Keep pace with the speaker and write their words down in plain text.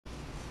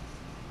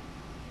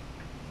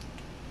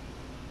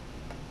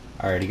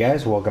Alrighty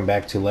guys, welcome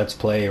back to Let's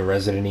Play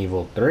Resident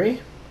Evil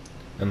 3.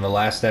 In the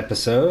last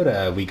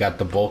episode, we got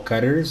the bolt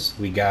cutters,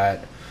 we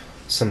got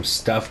some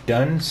stuff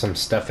done, some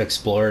stuff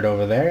explored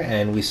over there,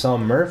 and we saw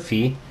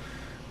Murphy,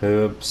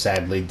 who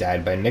sadly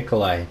died by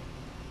Nikolai.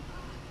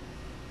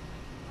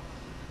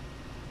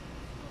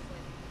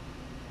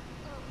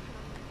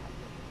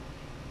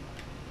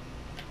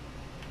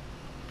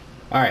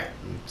 Alright,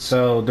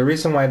 so the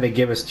reason why they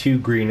give us 2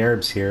 green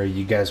herbs here,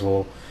 you guys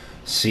will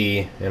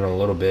see in a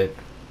little bit.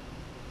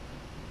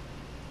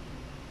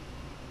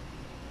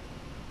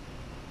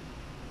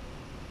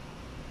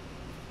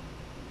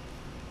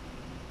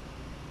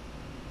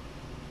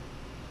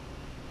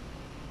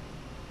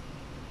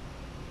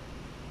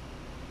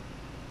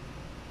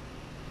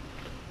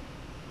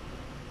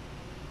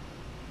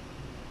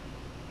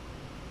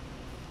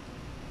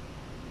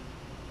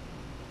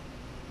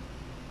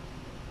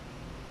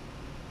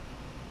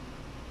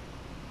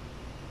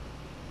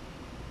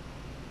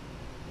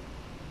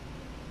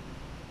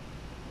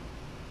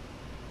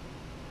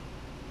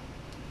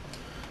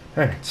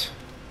 Alright.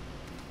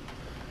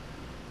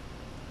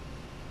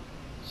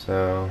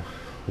 So,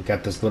 we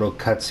got this little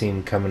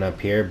cutscene coming up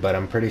here, but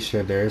I'm pretty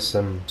sure there's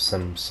some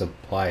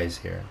supplies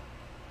here.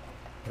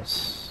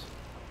 Yes.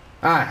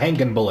 Ah,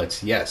 handgun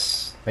bullets.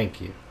 Yes. Thank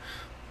you.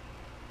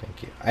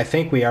 Thank you. I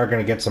think we are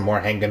going to get some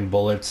more handgun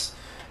bullets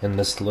in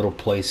this little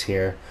place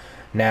here.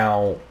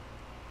 Now...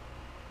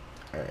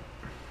 Alright.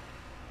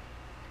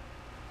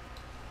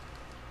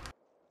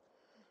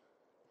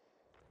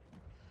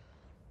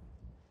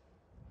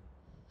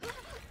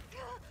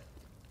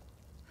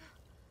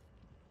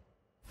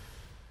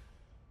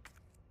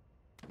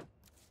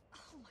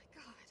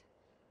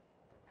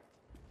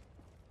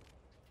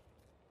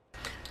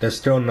 There's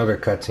still another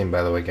cutscene,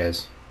 by the way,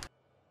 guys.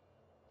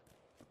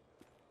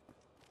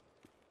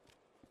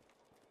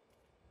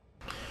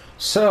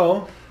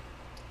 So,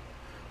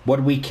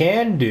 what we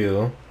can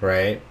do,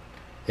 right,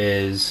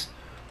 is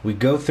we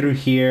go through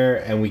here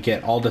and we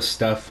get all the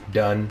stuff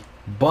done,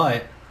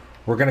 but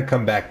we're going to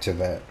come back to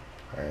that,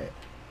 alright?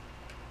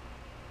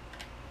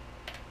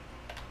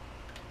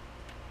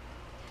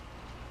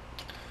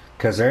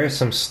 Because there is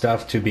some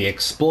stuff to be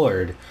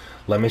explored.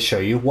 Let me show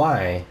you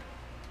why.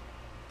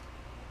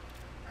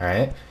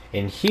 Alright,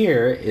 and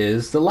here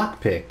is the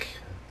lockpick.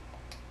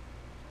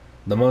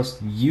 The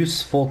most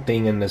useful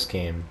thing in this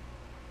game.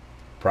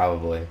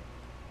 Probably.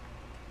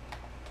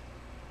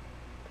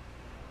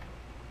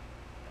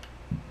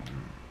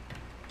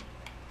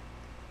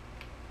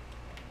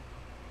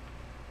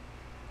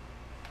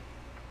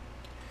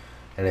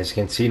 And as you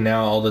can see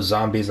now, all the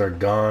zombies are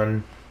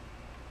gone.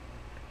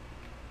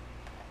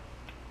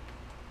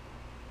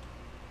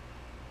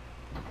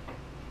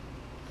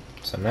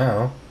 So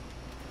now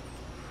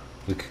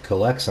we could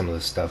collect some of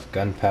this stuff.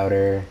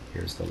 Gunpowder,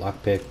 here's the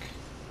lockpick.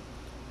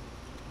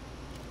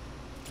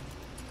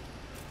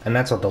 And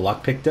that's what the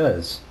lockpick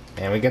does.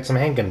 And we get some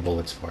handgun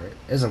bullets for it.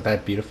 Isn't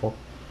that beautiful?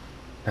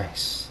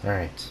 Nice.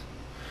 Alright.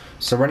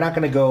 So we're not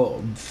going to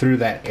go through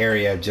that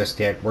area just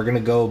yet. We're going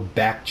to go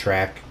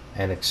backtrack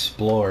and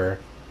explore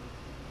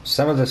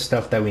some of the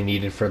stuff that we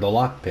needed for the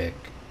lockpick.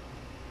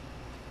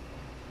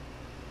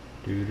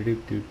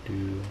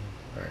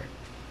 Alright.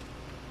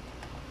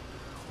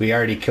 We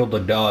already killed the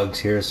dogs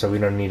here, so we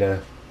don't need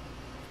to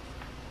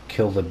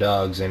kill the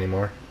dogs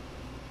anymore.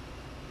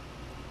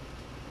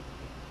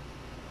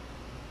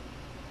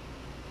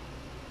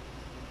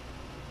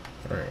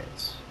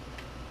 Alright.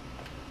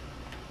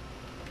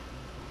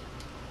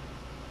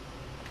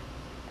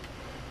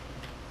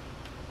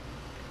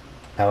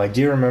 Now I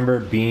do remember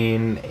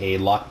being a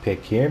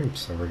lockpick here,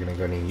 so we're gonna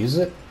go ahead and use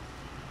it.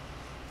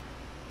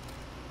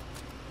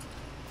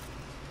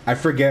 I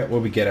forget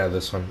what we get out of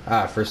this one.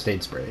 Ah, first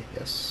aid spray,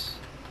 yes.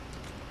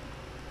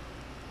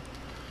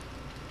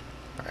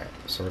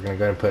 So we're going to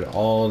go ahead and put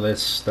all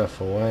this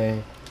stuff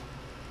away.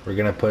 We're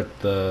going to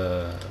put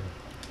the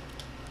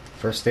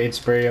first aid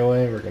spray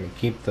away. We're going to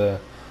keep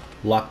the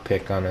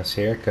lockpick on us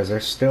here because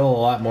there's still a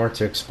lot more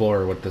to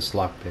explore with this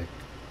lockpick.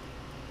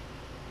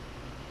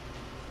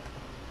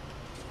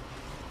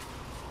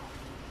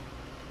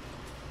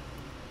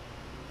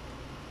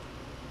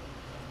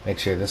 Make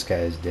sure this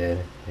guy is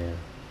dead. Yeah.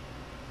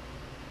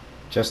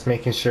 Just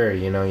making sure,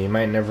 you know, you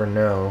might never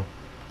know.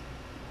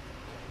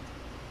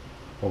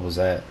 What was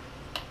that?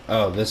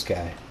 Oh, this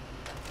guy.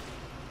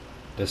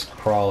 This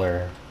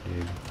crawler,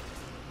 dude.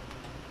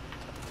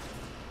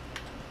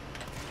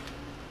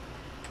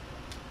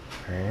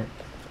 Alright.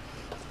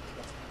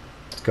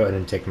 Let's go ahead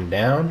and take him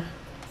down.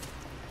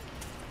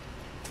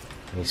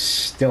 He's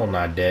still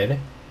not dead.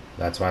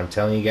 That's why I'm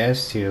telling you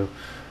guys to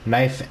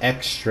knife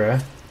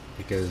extra,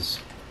 because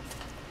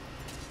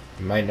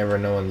you might never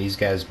know when these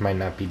guys might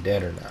not be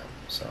dead or not.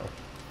 So,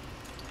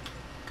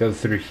 go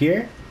through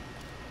here.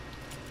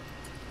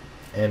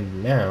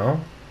 And now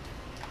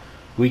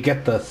we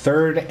get the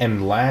third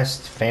and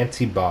last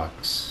fancy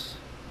box.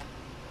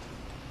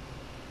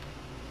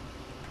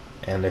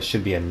 And there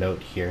should be a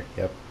note here.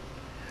 Yep.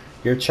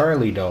 Your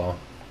Charlie doll.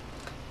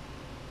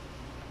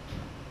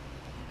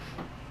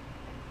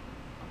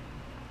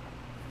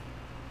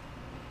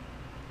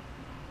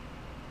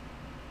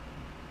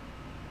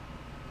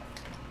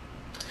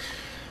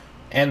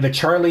 And the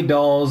Charlie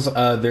dolls,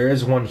 there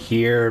is one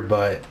here,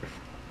 but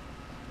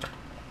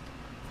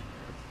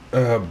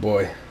oh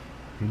boy,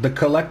 the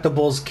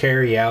collectibles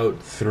carry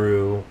out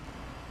through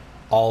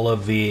all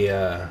of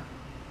the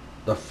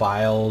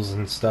files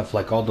and stuff,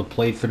 like all the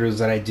playthroughs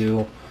that I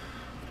do.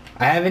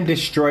 I haven't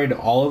destroyed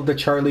all of the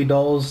Charlie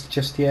dolls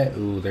just yet.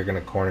 Ooh, they're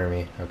gonna corner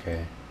me.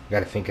 Okay,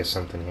 gotta think of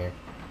something here.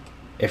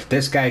 If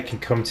this guy can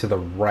come to the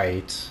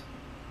right,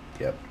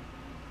 yep.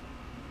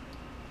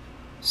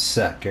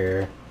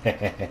 Sucker.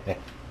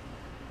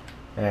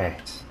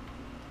 Alright.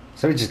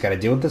 So we just gotta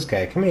deal with this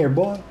guy. Come here,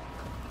 boy.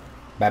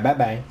 Bye, bye,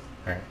 bye.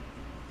 Alright.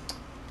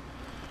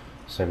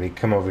 So we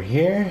come over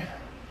here.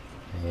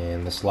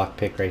 And this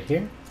lockpick right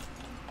here.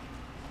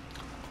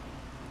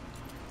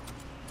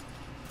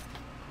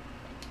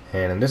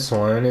 And this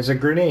one is a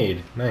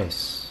grenade.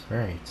 Nice.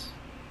 Alright.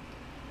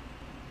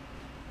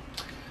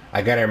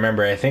 I gotta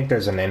remember, I think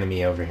there's an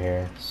enemy over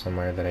here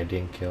somewhere that I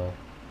didn't kill.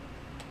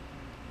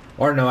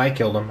 Or no, I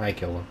killed him. I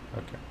killed him.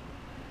 Okay.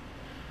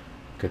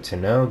 Good to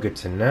know. Good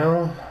to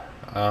know.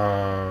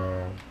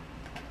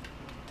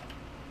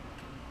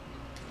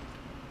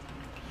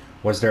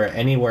 Was there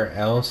anywhere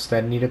else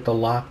that needed the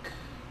lock?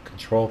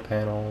 Control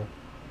panel.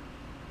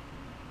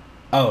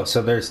 Oh,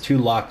 so there's two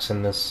locks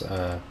in this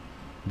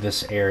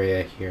this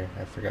area here.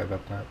 I forgot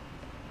about that.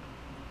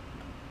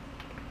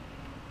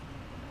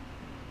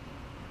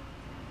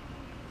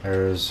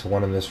 There's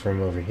one in this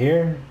room over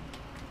here.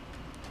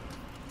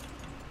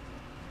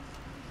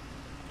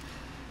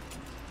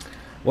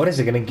 What is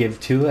it gonna give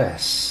to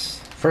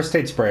us? First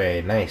aid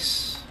spray,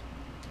 nice.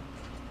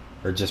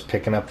 We're just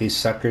picking up these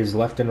suckers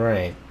left and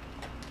right.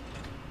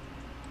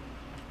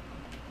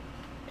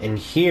 And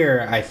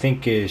here, I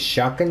think, is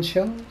shotgun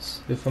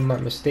shells, if I'm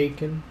not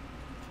mistaken.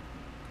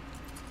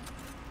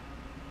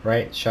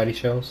 Right? Shotty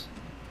shells?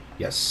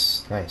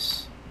 Yes,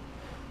 nice.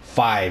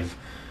 5.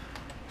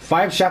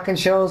 5 shotgun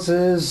shells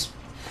is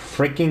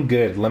freaking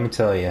good, let me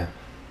tell you.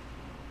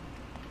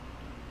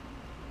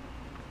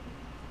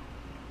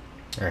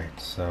 Alright,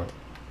 so...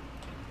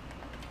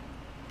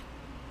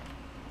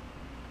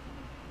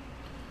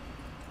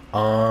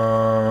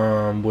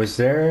 was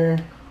there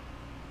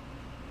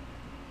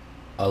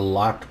a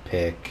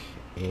lockpick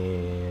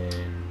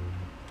in...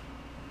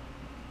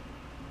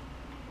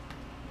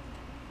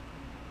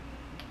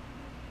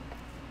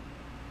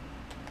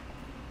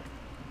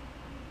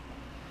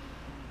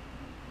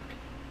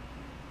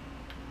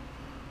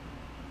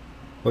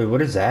 Wait,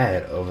 what is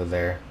that over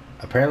there?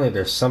 Apparently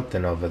there's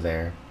something over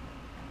there.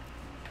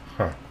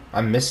 Huh.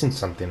 I'm missing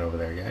something over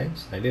there,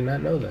 guys. I did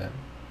not know that.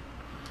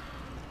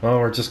 Well,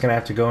 we're just gonna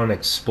have to go and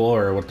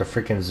explore with the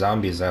freaking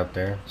zombies out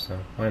there, so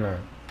why not?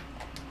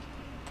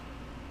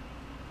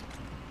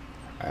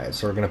 Alright,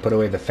 so we're gonna put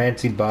away the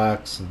fancy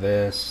box,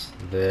 this.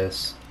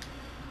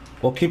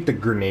 We'll keep the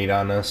grenade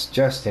on us,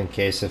 just in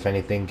case if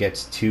anything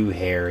gets too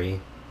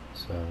hairy,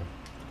 so...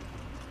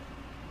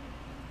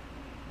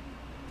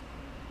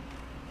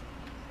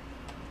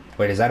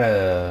 Wait, is that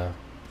a...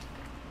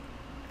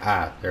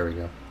 Ah, there we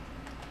go.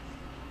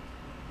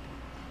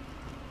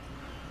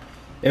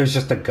 It was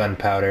just a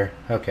gunpowder.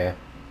 Okay.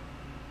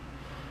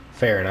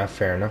 Fair enough,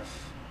 fair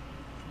enough.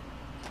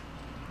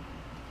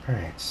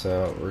 Alright,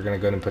 so we're gonna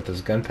go ahead and put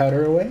this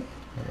gunpowder away.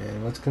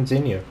 And let's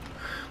continue.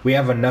 We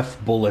have enough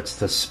bullets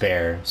to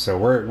spare, so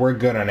we're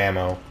good on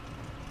ammo.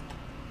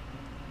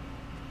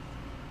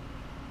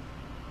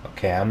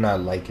 Okay, I'm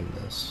not liking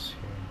this.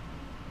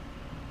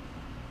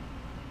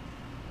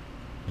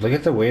 Look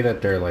at the way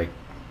that they're like...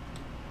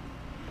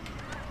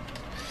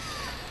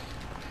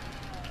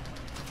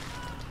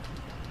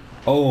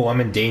 Oh,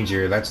 I'm in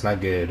danger. That's not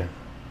good.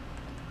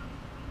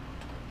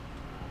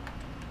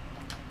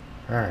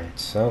 Alright,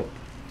 so...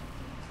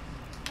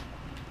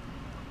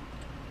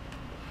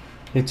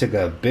 He took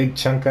a big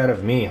chunk out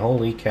of me.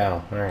 Holy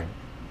cow. Alright.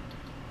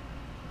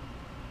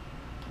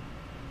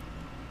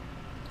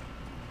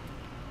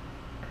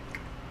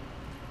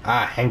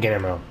 Ah, handgun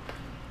ammo.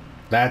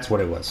 That's what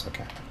it was.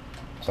 Okay.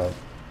 So...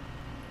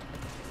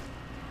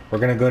 We're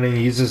gonna go ahead and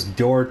use this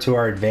door to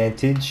our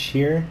advantage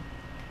here.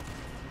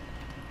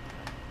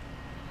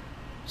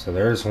 So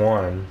there's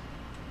one.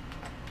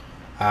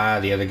 Ah,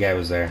 the other guy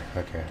was there.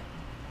 Okay.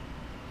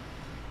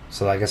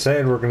 So like I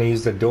said, we're gonna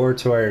use the door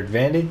to our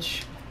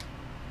advantage.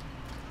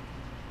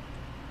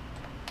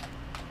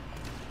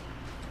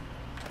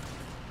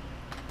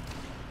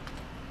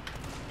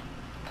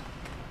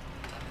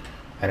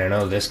 I don't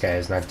know, this guy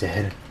is not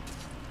dead.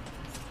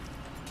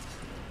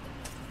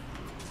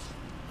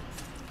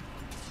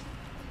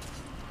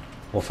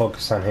 We'll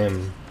focus on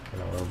him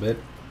in a little bit.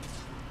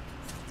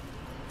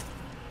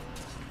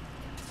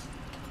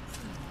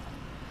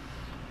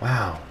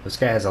 Wow, this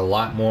guy has a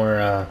lot more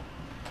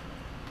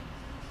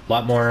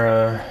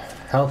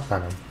health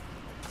on him.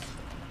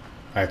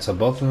 Alright, so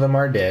both of them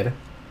are dead.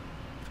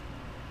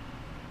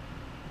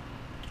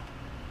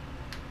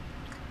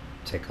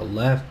 Take a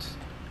left,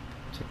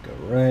 take a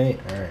right,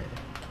 alright.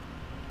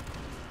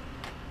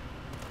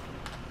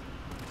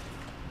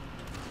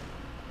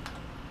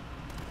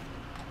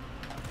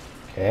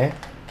 Okay.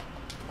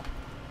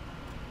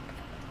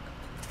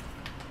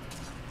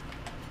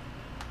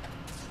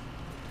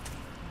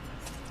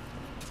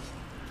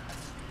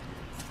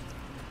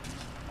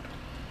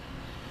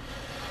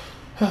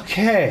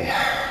 Okay,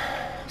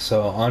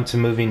 so on to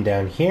moving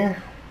down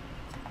here.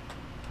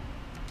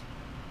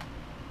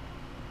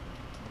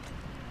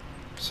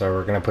 So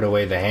we're gonna put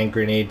away the hand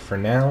grenade for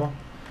now,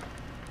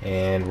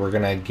 and we're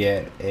gonna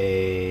get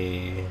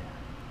a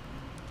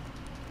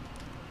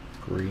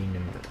green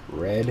and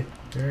red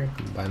here,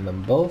 combine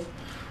them both.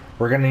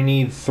 We're gonna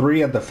need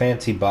 3 of the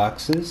fancy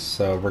boxes,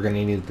 so we're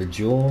gonna need the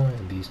jewel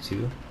and these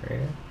 2 right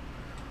here.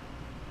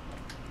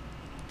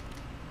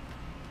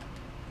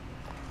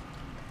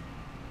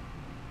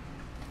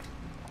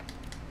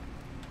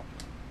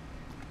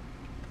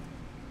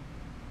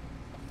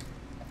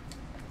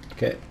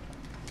 Okay.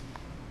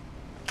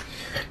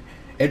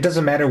 It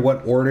doesn't matter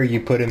what order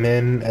you put them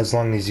in, as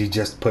long as you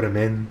just put them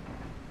in.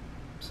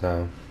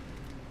 So,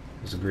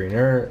 there's a green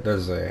herb,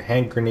 there's a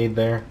hand grenade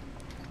there.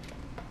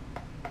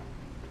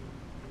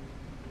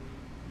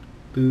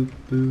 Boop,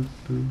 boop,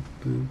 boop,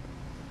 boop.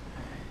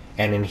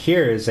 And in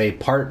here is a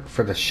part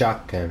for the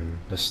shotgun,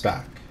 the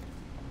stock.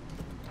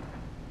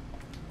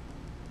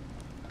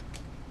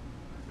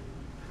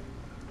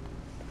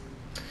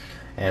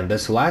 And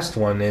this last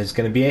one is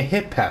going to be a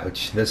hip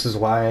pouch. This is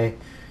why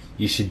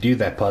you should do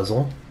that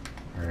puzzle.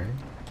 Alright.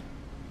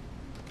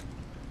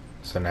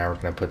 So now we're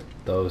going to put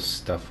those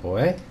stuff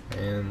away.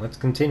 And let's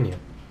continue.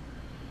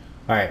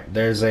 Alright,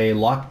 there's a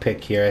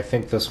lockpick here. I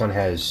think this one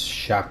has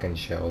shotgun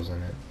shells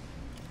in it.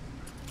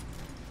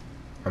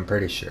 I'm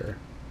pretty sure.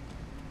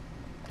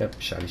 Yep,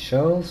 shotty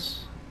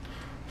shells.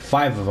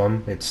 5 of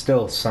them. It's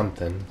still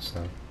something,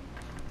 so.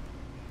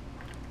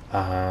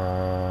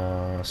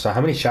 So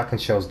how many shotgun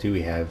shells do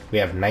we have? We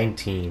have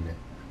 19.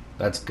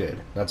 That's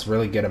good. That's a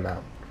really good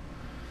amount.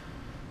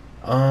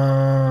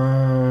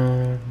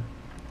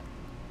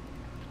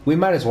 We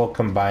might as well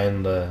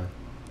combine the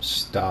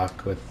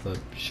stock with the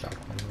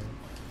shotgun.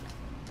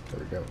 There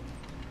we go.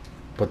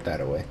 Put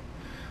that away.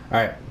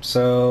 Alright,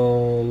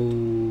 so...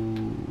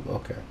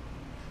 okay.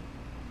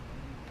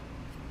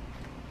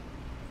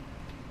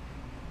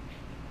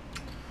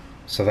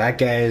 So that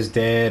guy is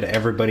dead.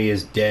 Everybody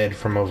is dead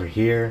from over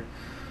here.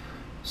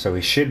 So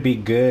we should be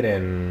good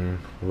and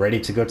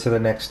ready to go to the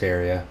next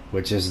area,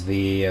 which is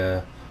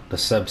the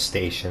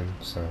substation.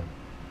 So.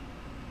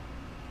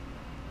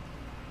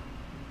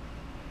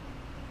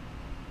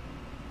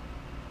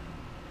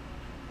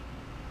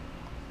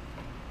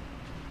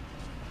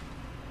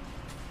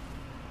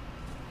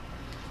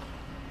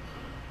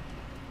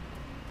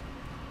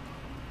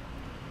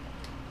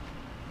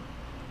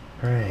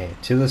 All right,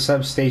 to the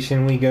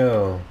substation we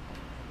go.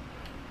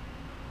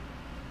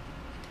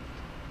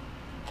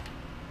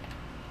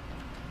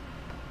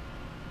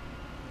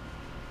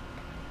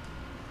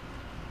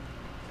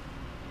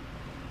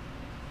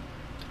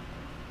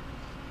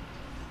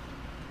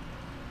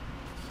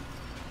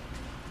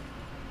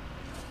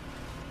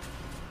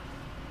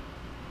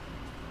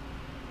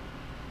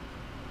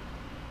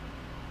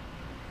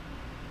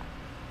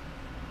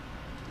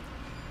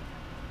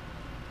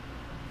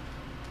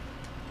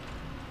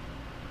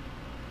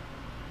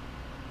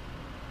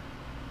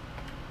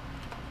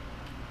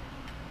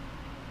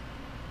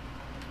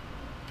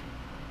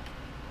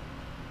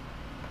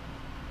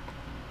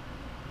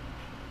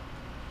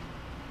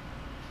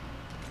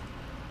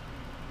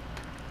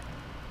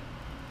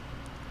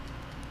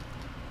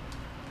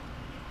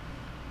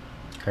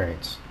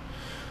 Alright,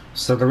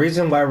 so the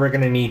reason why we're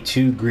going to need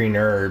 2 green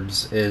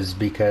herbs is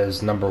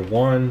because, number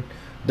 1,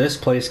 this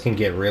place can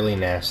get really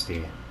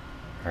nasty.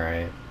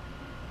 Alright,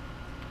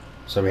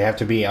 so we have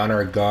to be on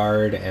our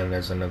guard, and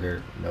there's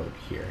another note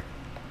here.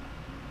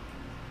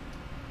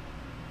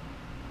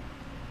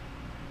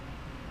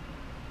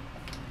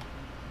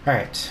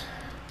 Alright.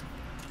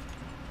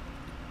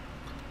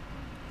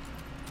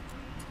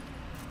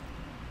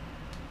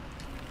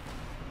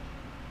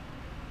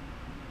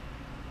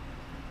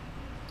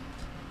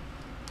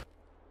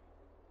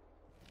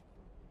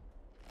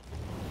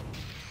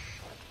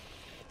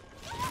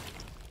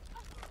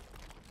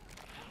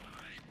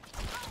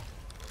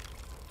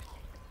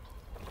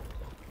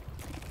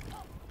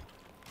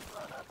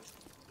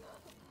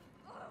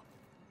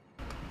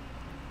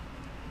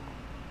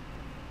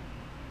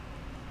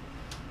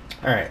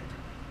 Alright.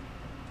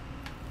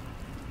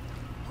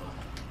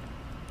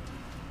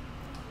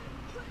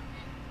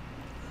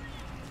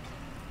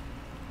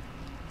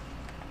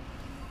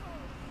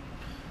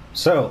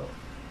 So,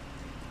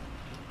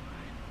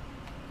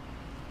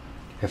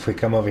 if we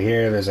come over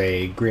here, there's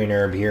a green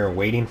herb here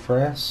waiting for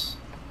us.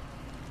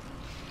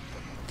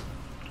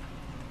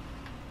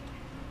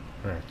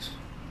 Alright.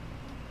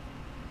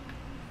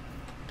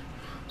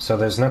 So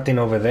there's nothing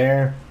over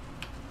there.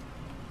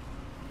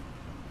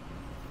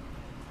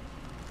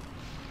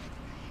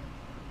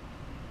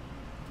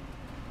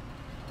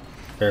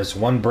 There's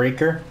 1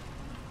 breaker.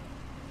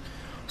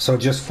 So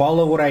just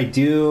follow what I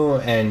do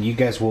and you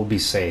guys will be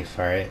safe,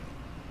 alright?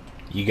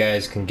 You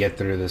guys can get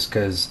through this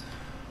because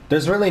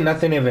there's really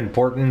nothing of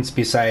importance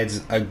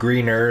besides a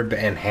green herb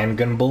and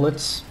handgun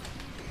bullets.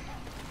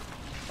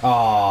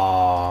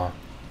 Aww.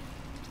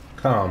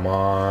 Come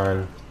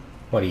on.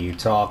 What are you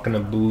talking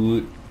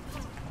about?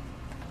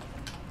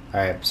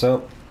 Alright,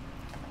 so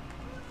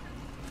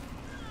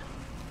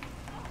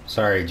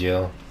Sorry,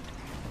 Jill.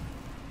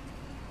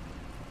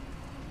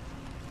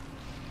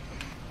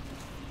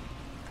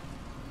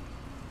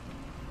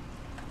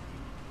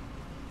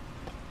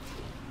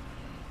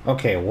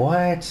 Okay,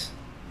 what?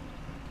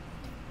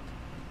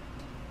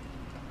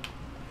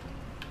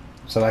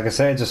 So like I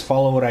said, just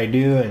follow what I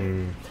do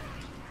and...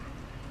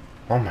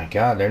 Oh my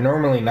god, they're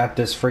normally not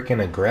this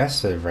freaking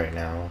aggressive right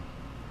now.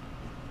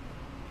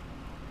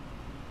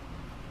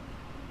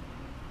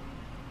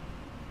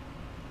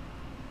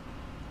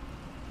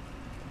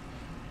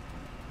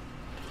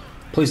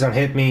 Please don't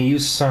hit me, you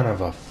son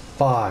of a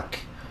fuck.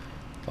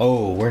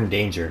 Oh, we're in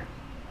danger.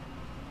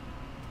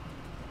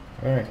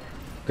 Alright.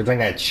 Good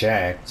thing I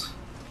checked.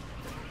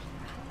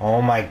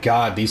 Oh my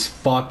god, these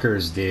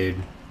fuckers,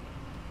 dude.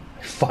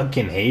 I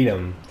fucking hate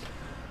them.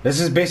 This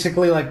is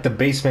basically like the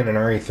basement in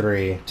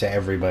RE3 to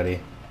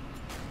everybody.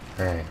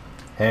 Alright.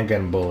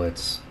 Handgun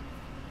bullets.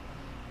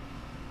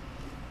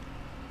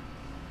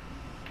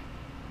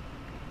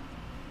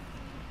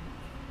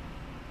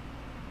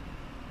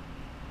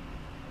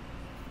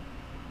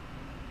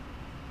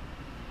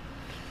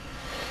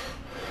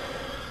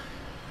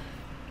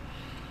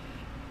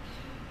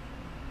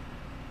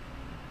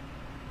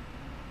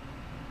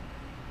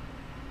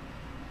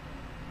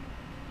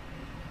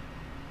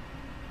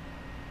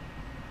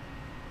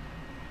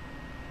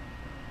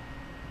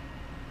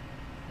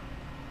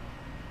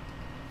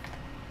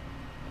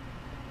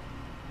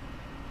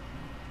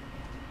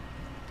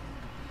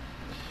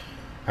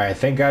 Alright,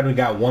 thank God we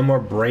got one more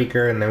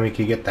breaker and then we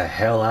could get the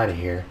hell out of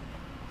here.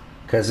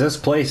 Because this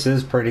place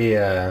is pretty,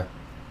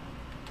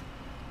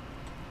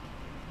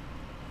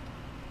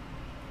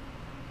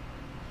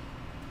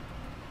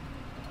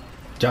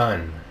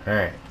 done.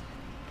 Alright.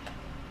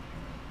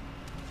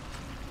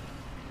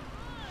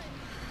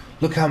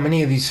 Look how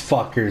many of these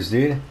fuckers,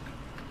 dude.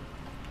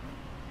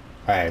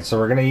 Alright, so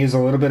we're gonna use a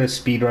little bit of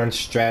speedrun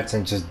strats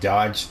and just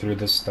dodge through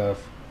this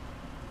stuff.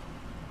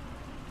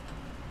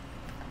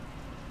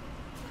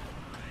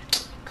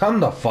 Come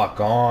the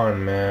fuck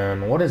on,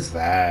 man. What is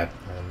that,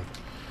 man?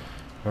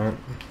 Oh,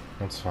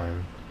 that's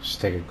fine. Just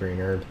take a green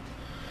herb.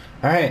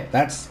 Alright,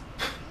 that's...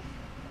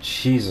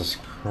 Jesus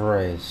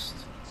Christ.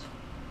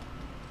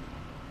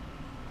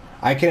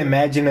 I can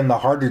imagine in the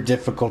harder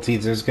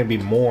difficulties there's gonna be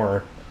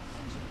more.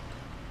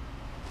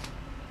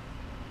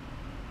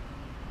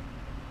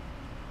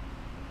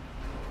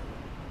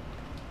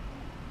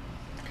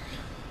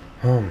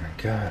 Oh my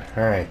god.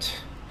 Alright.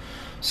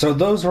 So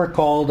those were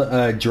called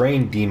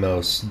drain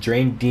demos.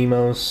 Drain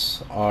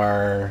demos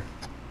are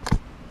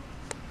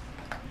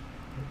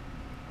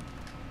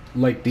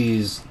like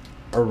these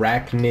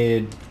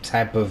arachnid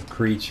type of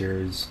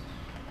creatures,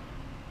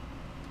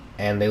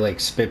 and they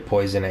like spit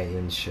poison at you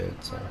and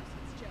shit. So.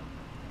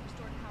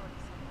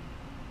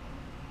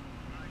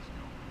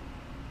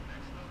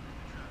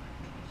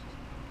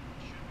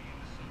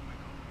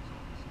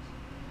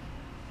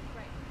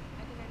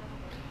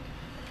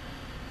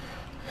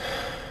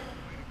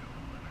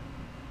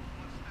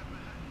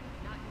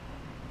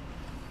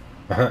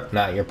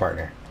 Not your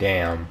partner.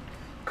 Damn.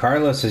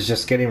 Carlos is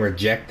just getting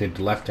rejected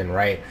left and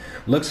right.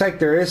 Looks like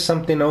there is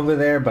something over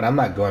there, but I'm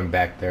not going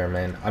back there,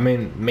 man. I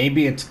mean,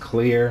 maybe it's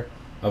clear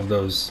of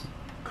those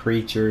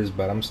creatures,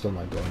 but I'm still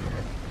not going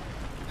there.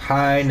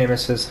 Hi,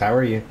 Nemesis. How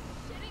are you?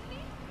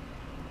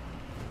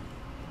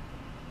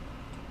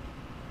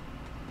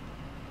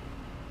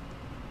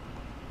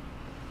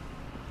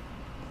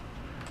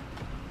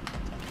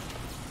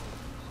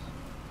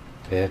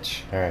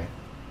 Bitch. Alright.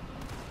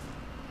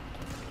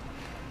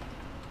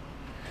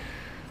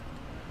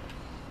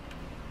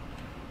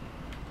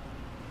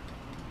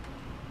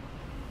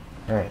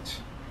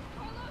 Alright.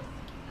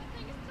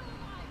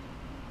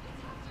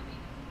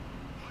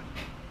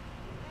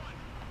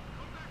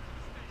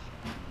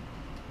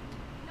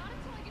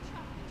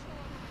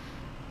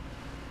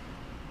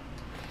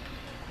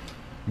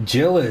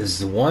 Jill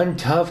is one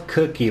tough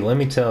cookie, let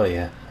me tell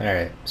you.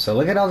 Alright, so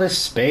look at all this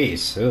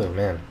space. Oh,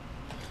 man.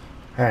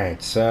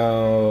 Alright,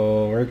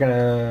 so we're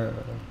gonna...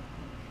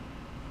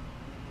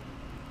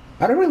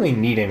 I don't really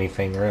need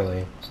anything,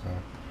 really. So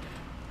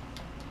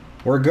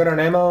we're good on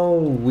ammo.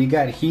 We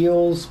got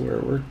heals.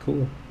 We're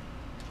cool.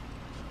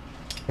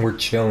 We're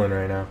chilling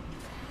right now.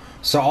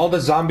 So all the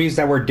zombies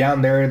that were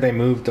down there, they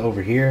moved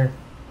over here.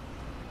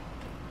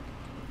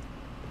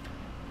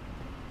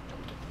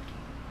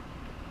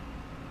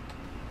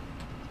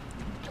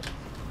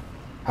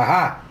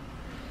 Haha!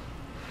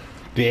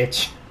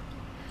 Bitch.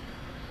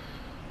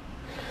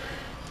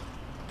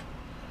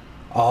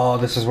 Oh,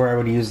 this is where I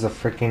would use the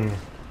freaking...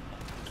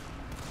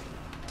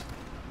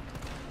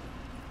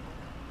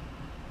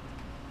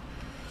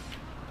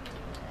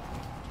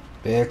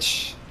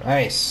 Bitch.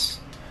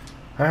 Nice.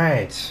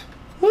 Alright.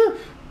 Woo!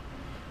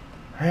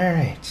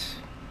 Alright.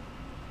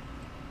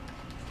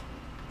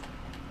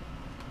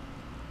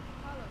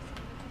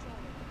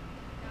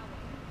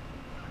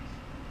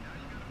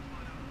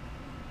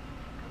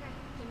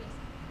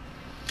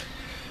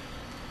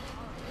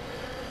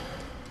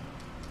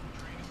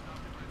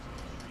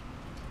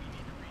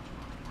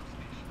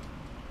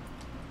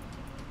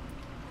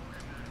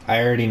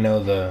 I already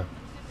know the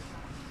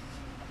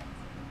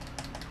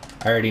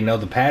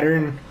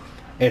pattern.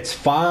 It's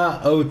Fa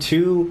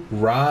O2,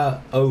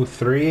 Ra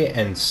O3,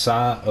 and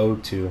Sa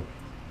O2.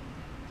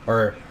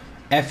 Or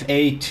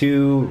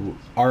FA2,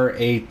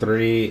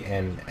 RA3,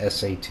 and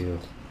SA2.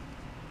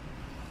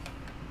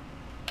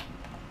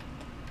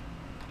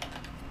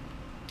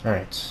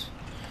 Alright.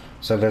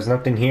 So there's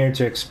nothing here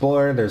to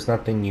explore. There's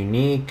nothing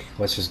unique.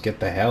 Let's just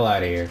get the hell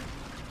out of here.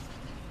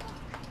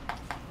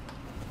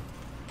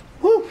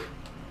 Woo!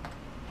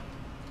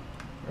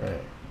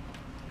 Alright.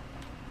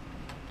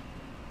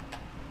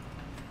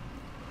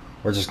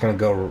 We're just gonna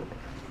go...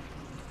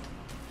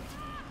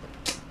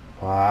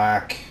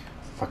 Fuck.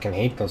 Fucking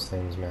hate those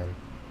things, man.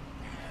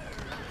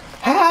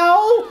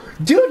 How?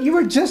 Dude, you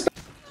were just...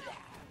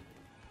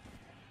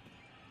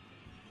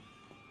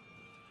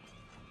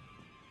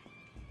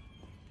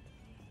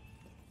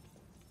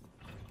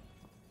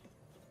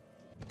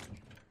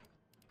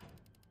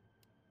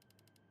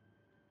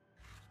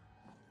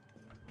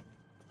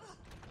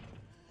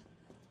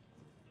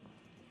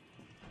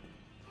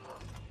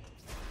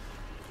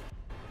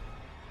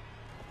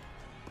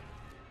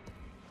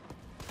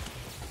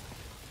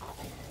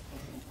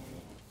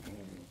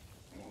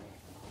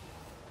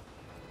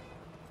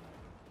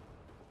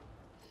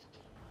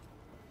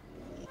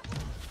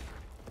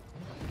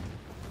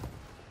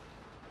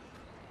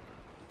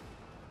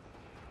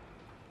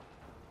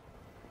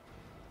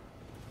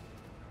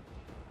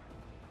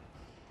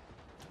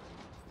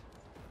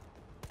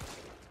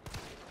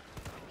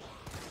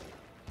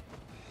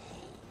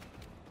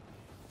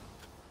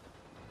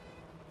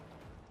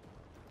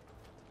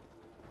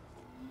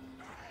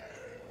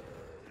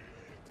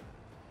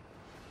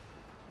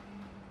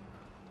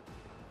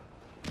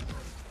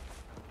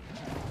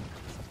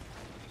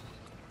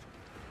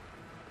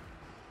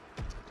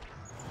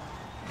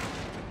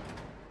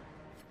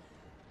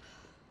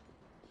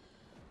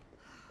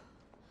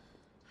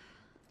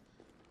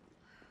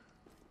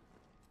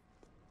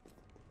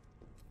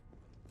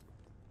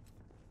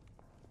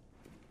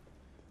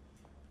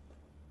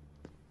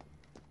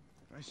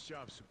 Nice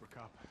job, Super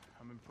Cop.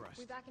 I'm impressed.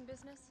 We back in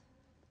business?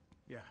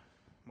 Yeah,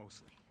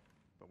 mostly.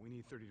 But we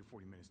need 30 to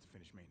 40 minutes to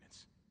finish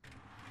maintenance.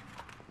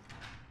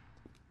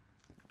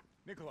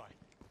 Nikolai,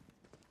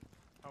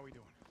 how are we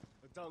doing?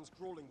 The town's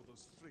crawling with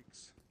those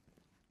freaks.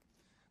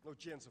 No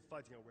chance of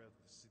fighting our way out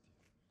of the city.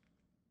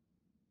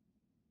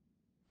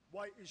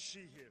 Why is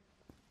she here?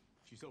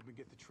 She's helping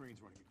get the trains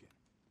running again.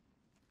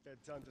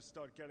 Bad time to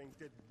start carrying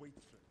dead weight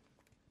for it.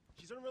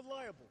 She's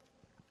unreliable.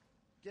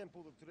 Can't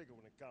pull the trigger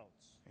when it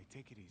counts. Hey,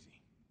 take it easy.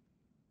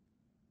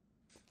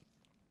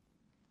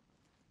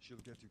 She'll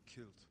get you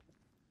killed.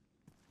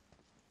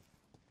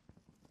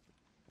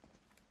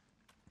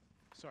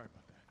 Sorry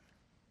about that.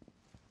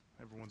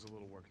 Everyone's a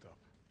little worked up.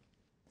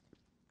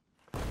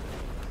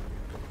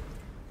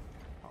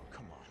 Oh,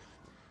 come on.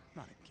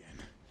 Not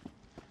again.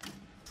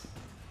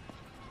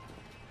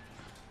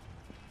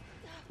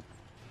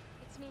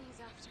 It's me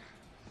he's after.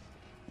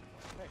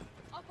 Hey.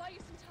 I'll buy you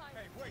some time.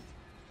 Hey, wait!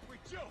 Wait,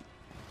 Jill!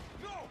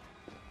 No!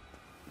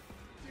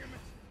 Damn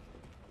it!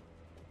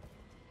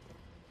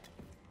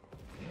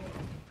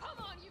 Come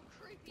on, you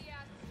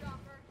creepy-ass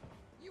stalker!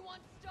 You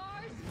want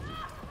stars?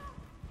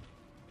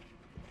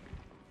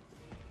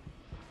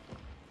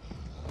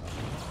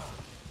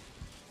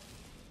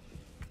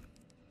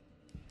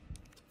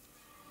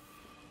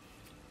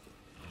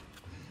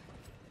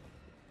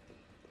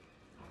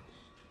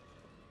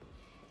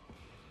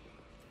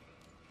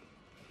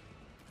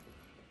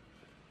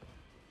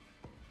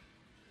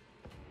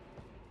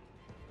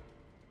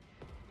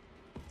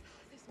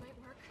 This might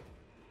work.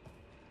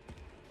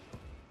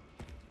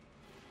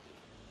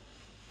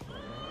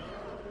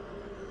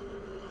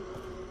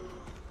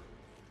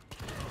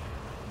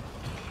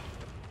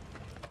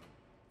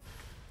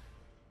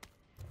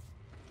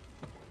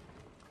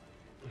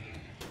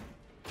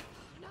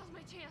 Now's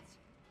my chance.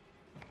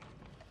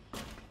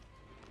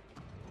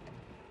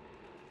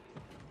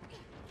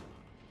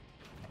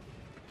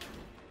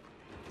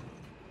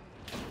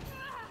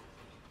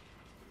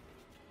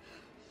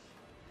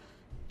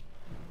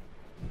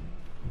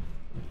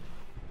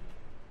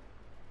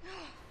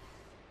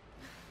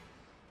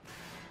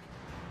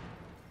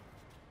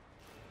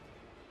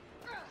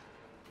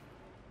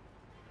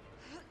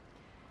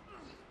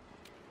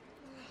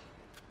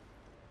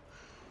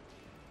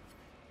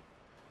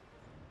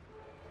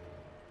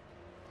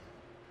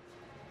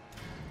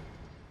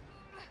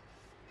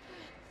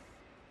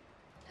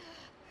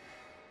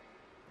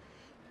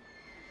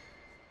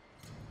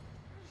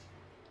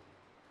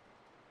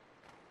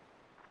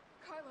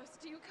 Carlos,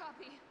 do you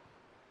copy?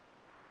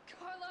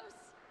 Carlos!